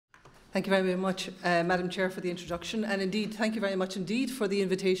Thank you very much, Madam Chair, for the introduction, and indeed, thank you very much indeed for the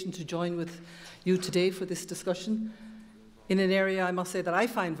invitation to join with you today for this discussion in an area, I must say, that I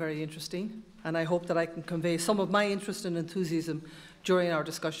find very interesting, and I hope that I can convey some of my interest and enthusiasm during our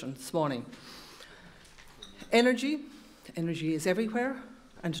discussion this morning. Energy is everywhere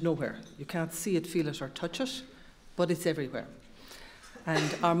and nowhere. You can't see it, feel it or touch it, but it's everywhere.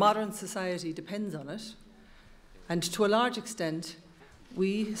 And our modern society depends on it, and to a large extent,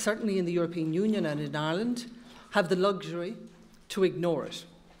 we, certainly in the European Union and in Ireland, have the luxury to ignore it,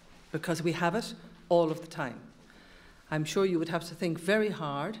 because we have it all of the time. I'm sure you would have to think very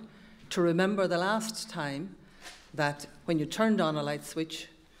hard to remember the last time that when you turned on a light switch,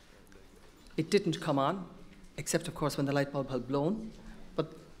 it didn't come on, except of course when the light bulb had blown,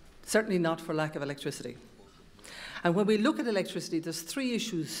 but certainly not for lack of electricity. And when we look at electricity, there's three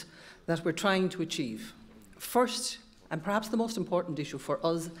issues that we're trying to achieve. First, and perhaps the most important issue for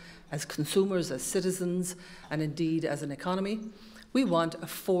us as consumers, as citizens, and indeed as an economy, we want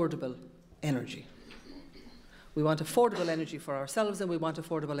affordable energy. We want affordable energy for ourselves, and we want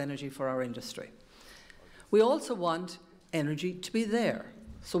affordable energy for our industry. We also want energy to be there.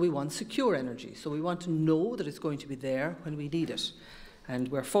 So we want secure energy. So we want to know that it's going to be there when we need it. And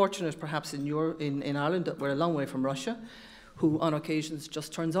we're fortunate perhaps in Ireland that we're a long way from Russia, who on occasions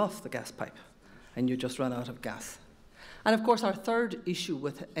just turns off the gas pipe and you just run out of gas. And of course, our third issue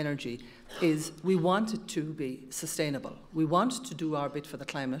with energy is we want it to be sustainable. We want to do our bit for the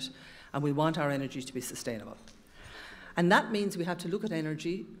climate, and we want our energy to be sustainable. And that means we have to look at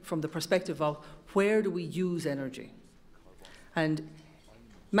energy from the perspective of where do we use energy. And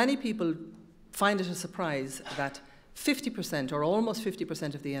many people find it a surprise that 50% or almost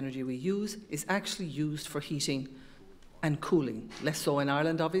 50% of the energy we use is actually used for heating and cooling. Less so in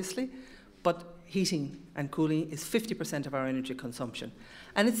Ireland, obviously, but heating and cooling is 50% of our energy consumption.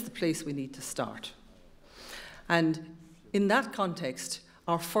 And it's the place we need to start. And in that context,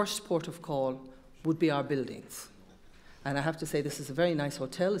 our first port of call would be our buildings. And I have to say this is a very nice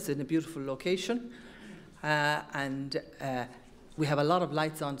hotel. It's in a beautiful location. We have a lot of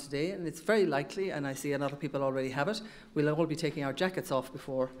lights on today, and it's very likely, and I see a lot of people already have it, we'll all be taking our jackets off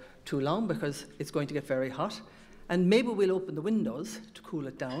before too long because it's going to get very hot. And maybe we'll open the windows to cool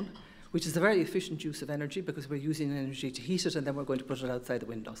it down, which is a very efficient use of energy because we're using energy to heat it and then we're going to put it outside the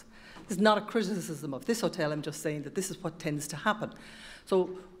windows. This is not a criticism of this hotel, I'm just saying that this is what tends to happen. So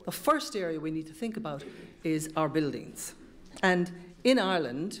the first area we need to think about is our buildings. And in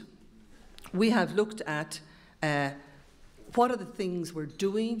Ireland, we have looked at what are the things we're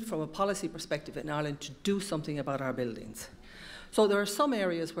doing from a policy perspective in Ireland to do something about our buildings. So there are some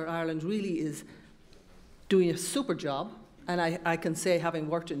areas where Ireland really is doing a super job. And I can say, having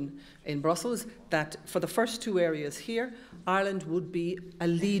worked in Brussels, that for the first two areas here, Ireland would be a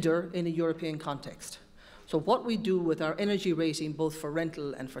leader in a European context. So what we do with our energy rating, both for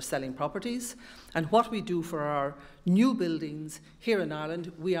rental and for selling properties, and what we do for our new buildings here in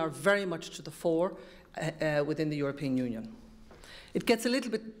Ireland, we are very much to the fore within the European Union. It gets a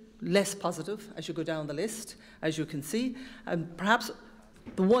little bit less positive as you go down the list, as you can see. And perhaps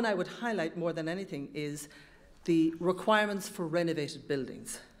the one I would highlight more than anything is the requirements for renovated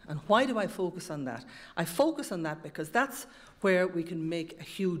buildings. And why do I focus on that? I focus on that because that's where we can make a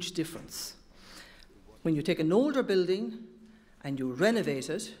huge difference. When you take an older building and you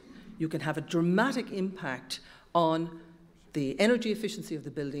renovate it, you can have a dramatic impact on the energy efficiency of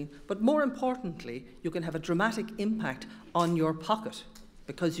the building, but more importantly, you can have a dramatic impact on your pocket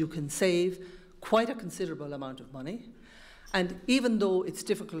because you can save quite a considerable amount of money. And even though it's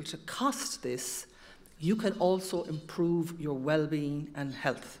difficult to cost this, you can also improve your well-being and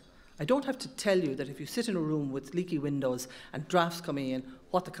health. I don't have to tell you that if you sit in a room with leaky windows and drafts coming in,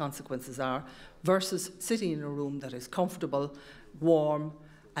 what the consequences are, versus sitting in a room that is comfortable, warm,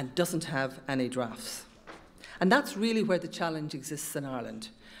 and doesn't have any drafts. And that's really where the challenge exists in Ireland.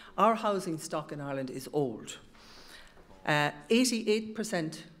 Our housing stock in Ireland is old.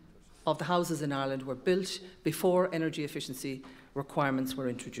 88% of the houses in Ireland were built before energy efficiency requirements were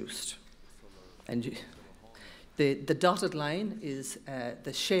introduced. And the dotted line is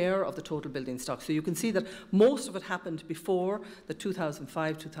the share of the total building stock. So you can see that most of it happened before the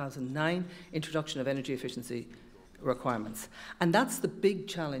 2005-2009 introduction of energy efficiency requirements. And that's the big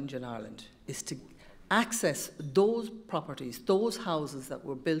challenge in Ireland, is to access those properties, those houses that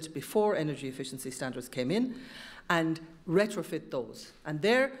were built before energy efficiency standards came in, and retrofit those. And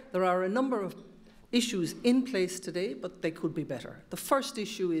there are a number of issues in place today, but they could be better. The first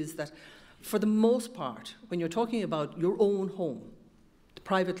issue is that, for the most part, when you're talking about your own home, the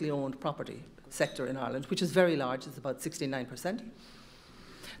privately owned property sector in Ireland, which is very large, it's about 69%,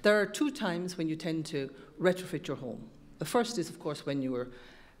 There are two times when you tend to retrofit your home. The first is, of course, when you were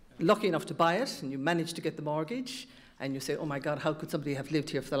lucky enough to buy it and you managed to get the mortgage, and you say, oh my God, how could somebody have lived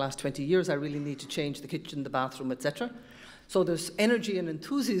here for the last 20 years? I really need to change the kitchen, the bathroom, etc. So there's energy and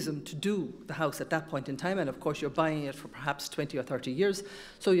enthusiasm to do the house at that point in time, and of course you're buying it for perhaps 20 or 30 years,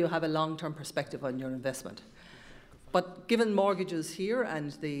 so you have a long-term perspective on your investment. But given mortgages here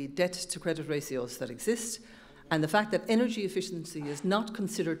and the debt-to-credit ratios that exist, and the fact that energy efficiency is not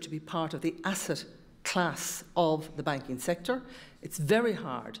considered to be part of the asset class of the banking sector, it's very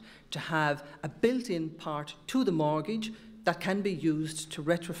hard to have a built-in part to the mortgage that can be used to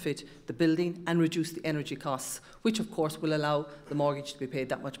retrofit the building and reduce the energy costs, which of course will allow the mortgage to be paid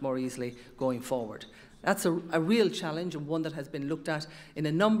that much more easily going forward. That's a real challenge, and one that has been looked at in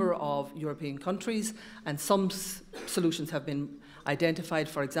a number of European countries, and some solutions have been identified,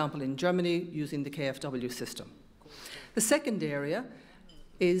 for example, in Germany using the KfW system. The second area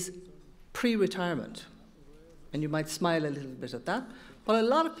is pre-retirement, and you might smile a little bit at that, but a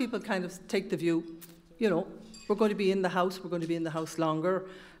lot of people kind of take the view, you know, we're going to be in the house, we're going to be in the house longer,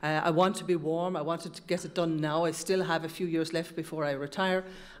 I want to be warm, I wanted to get it done now, I still have a few years left before I retire,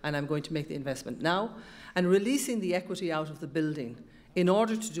 and I'm going to make the investment now. And releasing the equity out of the building in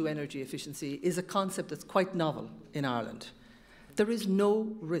order to do energy efficiency is a concept that's quite novel in Ireland. There is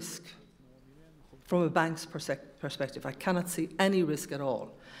no risk from a bank's perspective. I cannot see any risk at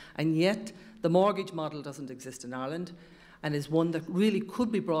all. And yet the mortgage model doesn't exist in Ireland, and is one that really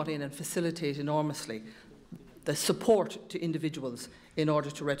could be brought in and facilitate enormously the support to individuals in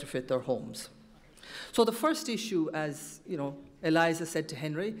order to retrofit their homes. So the first issue, as you know, Eliza said to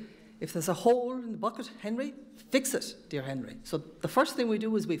Henry, if there's a hole in the bucket, Henry, fix it, dear Henry. So the first thing we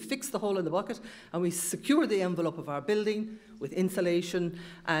do is we fix the hole in the bucket and we secure the envelope of our building with insulation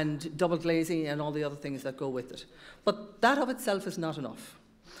and double glazing and all the other things that go with it. But that of itself is not enough.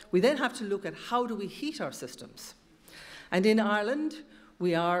 We then have to look at how do we heat our systems. And in Ireland,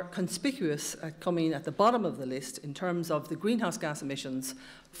 we are conspicuous at coming at the bottom of the list in terms of the greenhouse gas emissions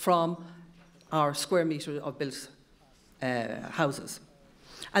from our square metre of built houses.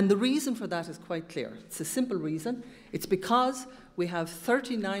 And the reason for that is quite clear. It's a simple reason. It's because we have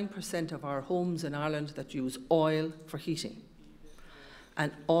 39% of our homes in Ireland that use oil for heating.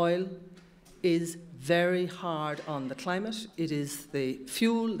 And oil is very hard on the climate. It is the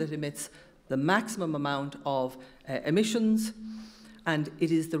fuel that emits the maximum amount of emissions, and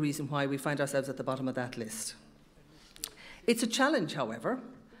it is the reason why we find ourselves at the bottom of that list. It's a challenge, however,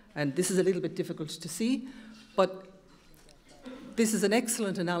 and this is a little bit difficult to see, but this is an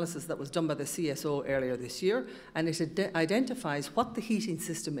excellent analysis that was done by the CSO earlier this year, and it identifies what the heating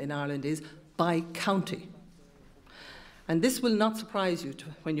system in Ireland is by county. And this will not surprise you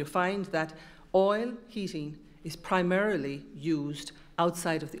when you find that oil heating is primarily used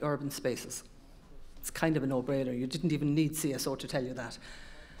outside of the urban spaces. It's kind of a no-brainer. You didn't even need CSO to tell you that.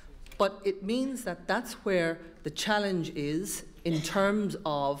 But it means that that's where the challenge is in terms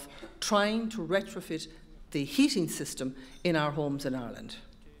of trying to retrofit the heating system in our homes in Ireland.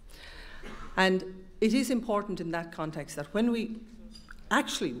 And it is important in that context that when we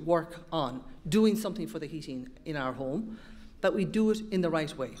actually work on doing something for the heating in our home, that we do it in the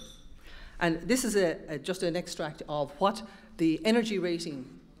right way. And this is just an extract of what the energy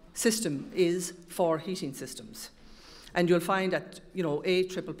rating system is for heating systems. And you'll find at A++,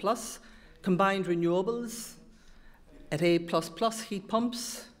 combined renewables, at A++ heat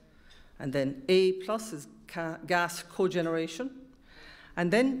pumps, and then A+ is gas cogeneration. And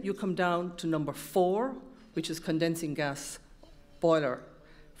then you come down to number 4, which is condensing gas boiler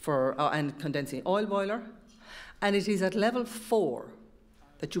and condensing oil boiler. And it is at level 4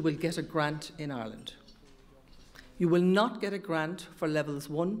 that you will get a grant in Ireland. You will not get a grant for levels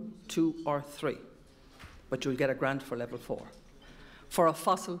 1, 2, or 3, but you'll get a grant for level 4 for a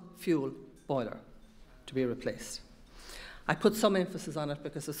fossil fuel boiler to be replaced. I put some emphasis on it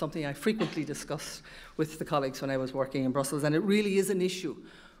because it's something I frequently discussed with the colleagues when I was working in Brussels, and it really is an issue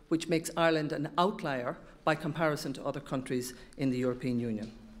which makes Ireland an outlier by comparison to other countries in the European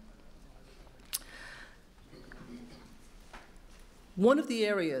Union. One of the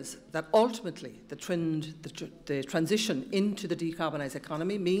areas that ultimately the transition into the decarbonised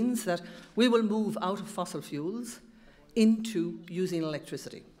economy means that we will move out of fossil fuels into using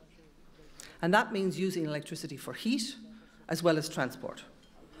electricity. And that means using electricity for heat as well as transport.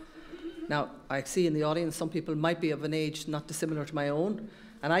 Now, I see in the audience some people might be of an age not dissimilar to my own,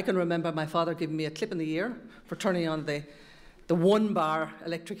 and I can remember my father giving me a clip in the ear for turning on the 1-bar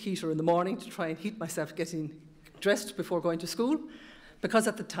electric heater in the morning to try and heat myself getting dressed before going to school, because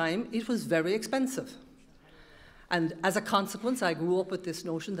at the time it was very expensive. And as a consequence, I grew up with this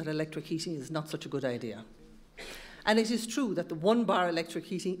notion that electric heating is not such a good idea. And it is true that the 1 bar electric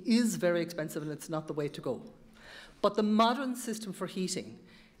heating is very expensive and it's not the way to go. But the modern system for heating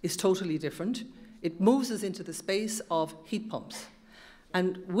is totally different. It moves us into the space of heat pumps.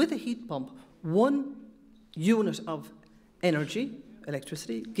 And with a heat pump, 1 unit of energy,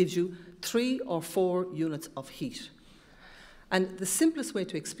 electricity, gives you 3 or 4 units of heat. And the simplest way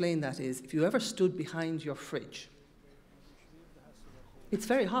to explain that is if you ever stood behind your fridge. It's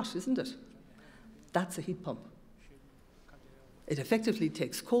very hot, isn't it? That's a heat pump. It effectively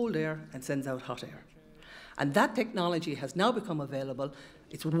takes cold air and sends out hot air. And that technology has now become available.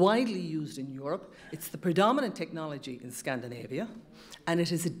 It's widely used in Europe. It's the predominant technology in Scandinavia. And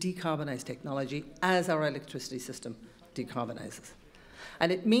it is a decarbonised technology as our electricity system decarbonises.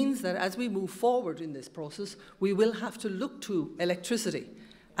 And it means that as we move forward in this process, we will have to look to electricity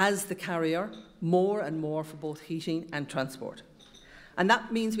as the carrier more and more for both heating and transport. And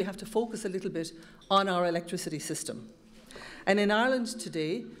that means we have to focus a little bit on our electricity system. And in Ireland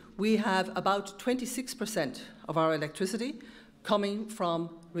today, we have about 26% of our electricity coming from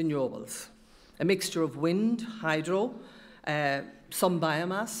renewables, a mixture of wind, hydro, some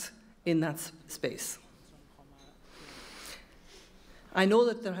biomass in that space. I know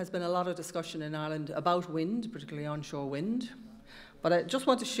that there has been a lot of discussion in Ireland about wind, particularly onshore wind, but I just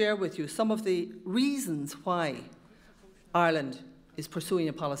want to share with you some of the reasons why Ireland is pursuing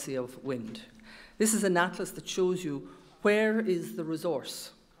a policy of wind. This is an atlas that shows you where is the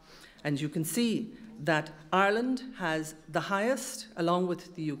resource. And you can see that Ireland has the highest, along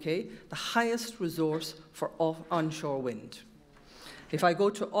with the UK, the highest resource for onshore wind. If I go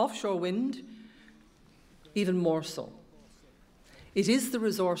to offshore wind, even more so. It is the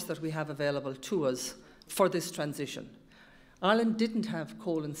resource that we have available to us for this transition. Ireland didn't have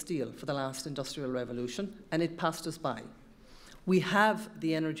coal and steel for the last industrial revolution, and it passed us by. We have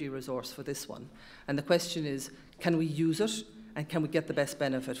the energy resource for this one, and the question is, can we use it, and can we get the best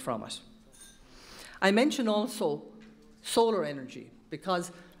benefit from it? I mention also solar energy,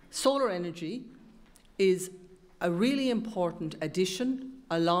 because solar energy is a really important addition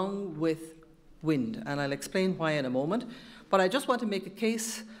along with wind, and I'll explain why in a moment. But I just want to make a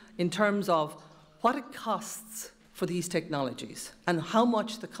case in terms of what it costs for these technologies and how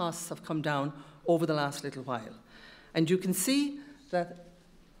much the costs have come down over the last little while. And you can see that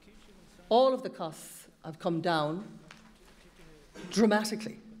all of the costs have come down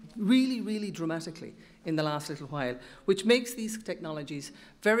dramatically, really, really dramatically in the last little while, which makes these technologies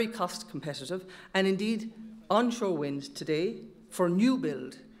very cost competitive. And indeed, onshore wind today, for new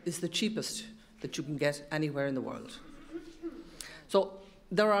build, is the cheapest that you can get anywhere in the world. So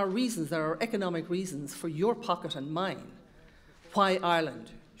there are reasons, there are economic reasons for your pocket and mine why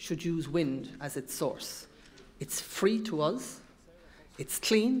Ireland should use wind as its source. It's free to us, it's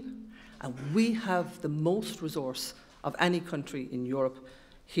clean, and we have the most resource of any country in Europe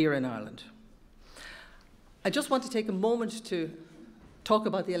here in Ireland. I just want to take a moment to talk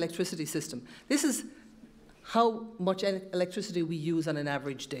about the electricity system. This is how much electricity we use on an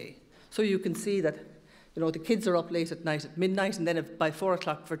average day. So you can see that, you know, the kids are up late at night at midnight, and then by 4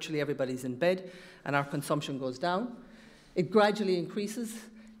 o'clock virtually everybody's in bed and our consumption goes down. It gradually increases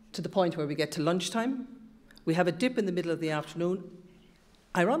to the point where we get to lunchtime. We have a dip in the middle of the afternoon.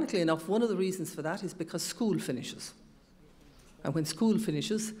 Ironically enough, one of the reasons for that is because school finishes. And when school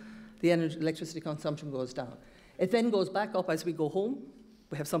finishes, the electricity consumption goes down. It then goes back up as we go home.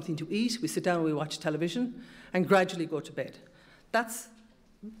 We have something to eat, we sit down, we watch television, and gradually go to bed. That's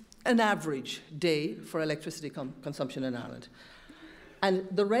an average day for electricity consumption in Ireland. And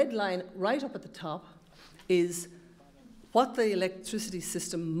the red line right up at the top is what the electricity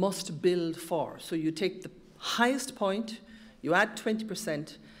system must build for. So you take the highest point, you add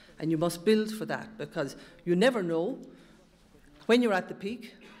 20%, and you must build for that, because you never know when you're at the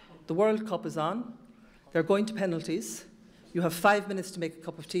peak. The World Cup is on, they're going to penalties, you have 5 minutes to make a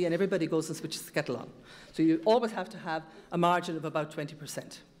cup of tea, and everybody goes and switches the kettle on. So you always have to have a margin of about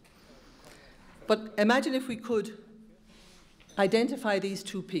 20%. But imagine if we could identify these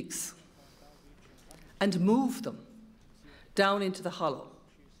 2 peaks and move them down into the hollow.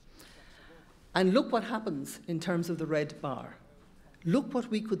 And look what happens in terms of the red bar. Look what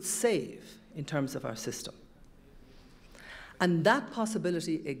we could save in terms of our system. And that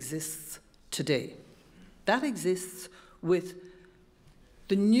possibility exists today. That exists with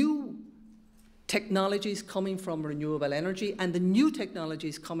the new technologies coming from renewable energy and the new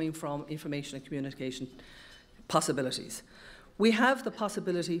technologies coming from information and communication possibilities. We have the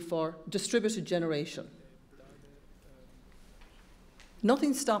possibility for distributed generation.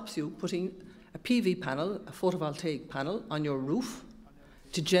 Nothing stops you putting a PV panel, a photovoltaic panel on your roof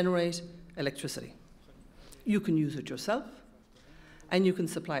to generate electricity. You can use it yourself and you can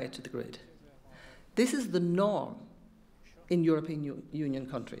supply it to the grid. This is the norm in European Union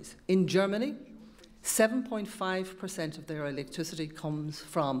countries. In Germany, 7.5% of their electricity comes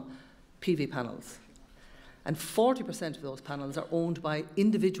from PV panels. And 40% of those panels are owned by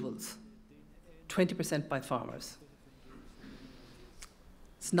individuals, 20% by farmers.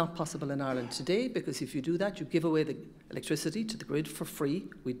 It's not possible in Ireland today, because if you do that, you give away the electricity to the grid for free.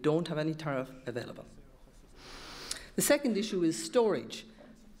 We don't have any tariff available. The second issue is storage.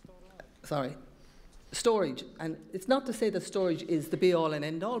 Storage. And it's not to say that storage is the be-all and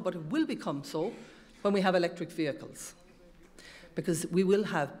end-all, but it will become so when we have electric vehicles. Because we will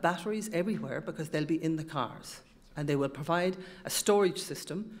have batteries everywhere, because they'll be in the cars, and they will provide a storage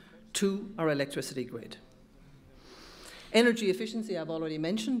system to our electricity grid. Energy efficiency, I've already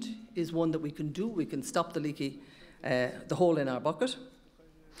mentioned, is one that we can do. We can stop the hole in our bucket.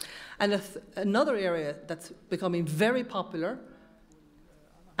 And another area that's becoming very popular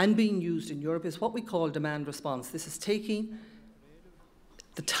and being used in Europe is what we call demand response. This is taking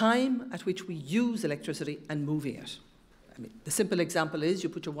the time at which we use electricity and moving it. I mean, the simple example is you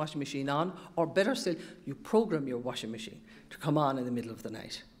put your washing machine on, or better still, you program your washing machine to come on in the middle of the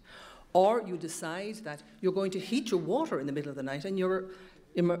night. Or you decide that you're going to heat your water in the middle of the night and your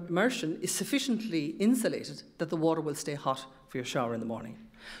immersion is sufficiently insulated that the water will stay hot for your shower in the morning.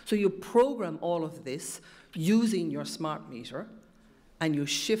 So you program all of this using your smart meter, and you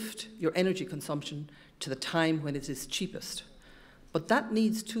shift your energy consumption to the time when it is cheapest. But that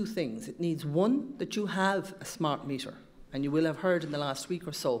needs two things. It needs, one, that you have a smart meter. And you will have heard in the last week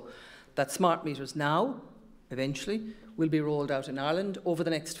or so that smart meters now, eventually, will be rolled out in Ireland over the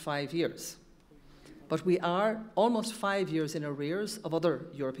next 5 years. But we are almost 5 years in arrears of other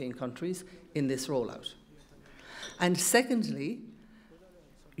European countries in this rollout. And secondly,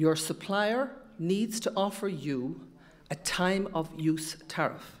 your supplier needs to offer you a time of use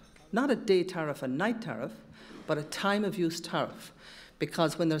tariff. Not a day tariff and night tariff, but a time of use tariff.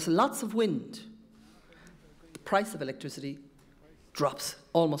 Because when there's lots of wind, the price of electricity drops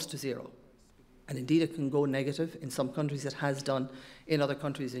almost to zero. And indeed, it can go negative in some countries. It has done in other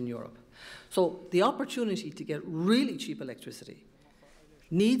countries in Europe. So the opportunity to get really cheap electricity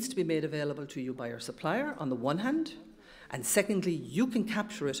needs to be made available to you by your supplier on the one hand, and secondly, you can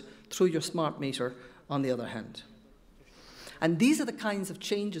capture it through your smart meter on the other hand. And these are the kinds of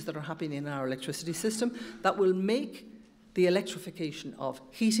changes that are happening in our electricity system that will make the electrification of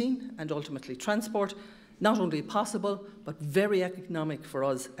heating and ultimately transport not only possible, but very economic for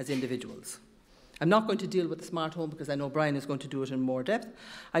us as individuals. I'm not going to deal with the smart home because I know Brian is going to do it in more depth.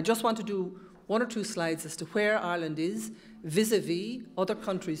 I just want to do one or two slides as to where Ireland is vis-à-vis other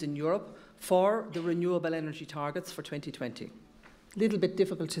countries in Europe for the renewable energy targets for 2020. A little bit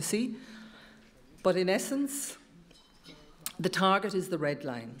difficult to see, but in essence, the target is the red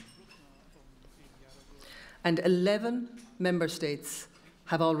line. And 11 member states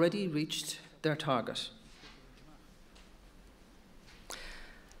have already reached their target.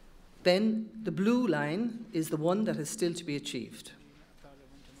 Then the blue line is the one that is still to be achieved.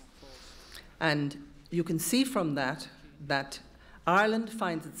 And you can see from that that Ireland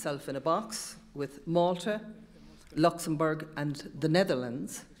finds itself in a box with Malta, Luxembourg and the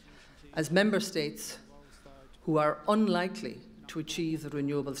Netherlands as member states who are unlikely to achieve the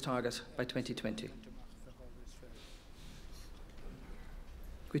renewables target by 2020.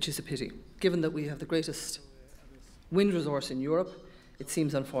 Which is a pity. Given that we have the greatest wind resource in Europe, it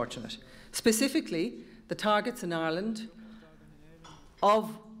seems unfortunate. Specifically, the targets in Ireland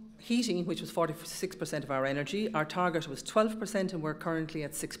of heating, which was 46% of our energy, our target was 12% and we're currently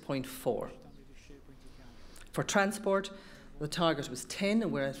at 6.4%. For transport, the target was 10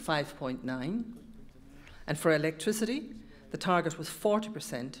 and we're at 5.9%. And for electricity, the target was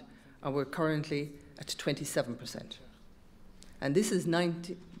 40% and we're currently at 27%. And this is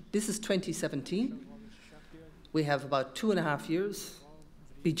 2017. We have about 2.5 years,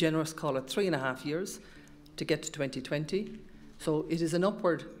 be generous, call it 3.5 years, to get to 2020. So it is an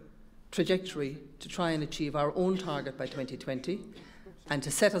upward trajectory to try and achieve our own target by 2020 and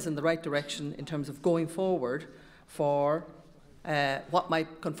to set us in the right direction in terms of going forward for what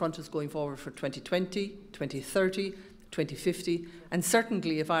might confront us going forward for 2020, 2030, 2050, and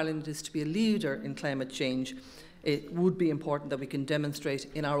certainly if Ireland is to be a leader in climate change, it would be important that we can demonstrate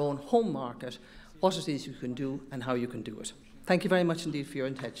in our own home market what it is you can do and how you can do it. Thank you very much indeed for your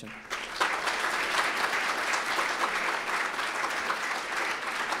attention.